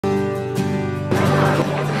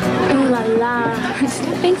la.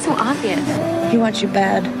 Stop being so obvious. He wants you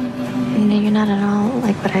bad. No, you're not at all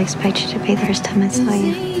like what I expect you to be the first time I saw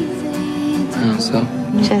you. Oh, so?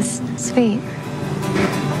 Just sweet.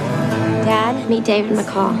 Dad, meet David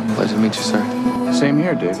McCall. Pleasure to meet you, sir. Same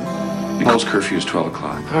here, David. Nicole's curfew is 12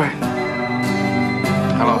 o'clock. All right.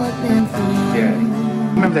 Hello. Yeah.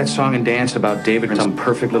 Remember that song and dance about David in some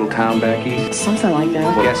perfect little town back east? Something like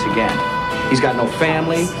that. Well, guess again. He's got no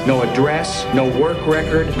family, no address, no work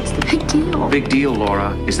record. What's the big deal? Big deal,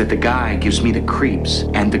 Laura, is that the guy gives me the creeps,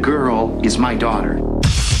 and the girl is my daughter.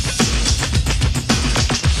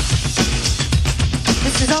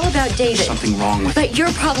 This is all about David. There's something wrong with him. But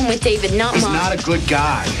your problem with David, not He's mine. not a good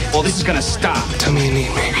guy. Well, this is gonna stop. Tell me you need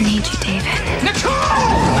me. I need you, David. Nicole!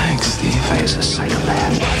 Thanks, Steve. Guy is a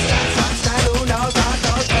psychopath.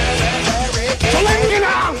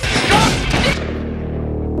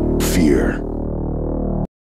 Fear.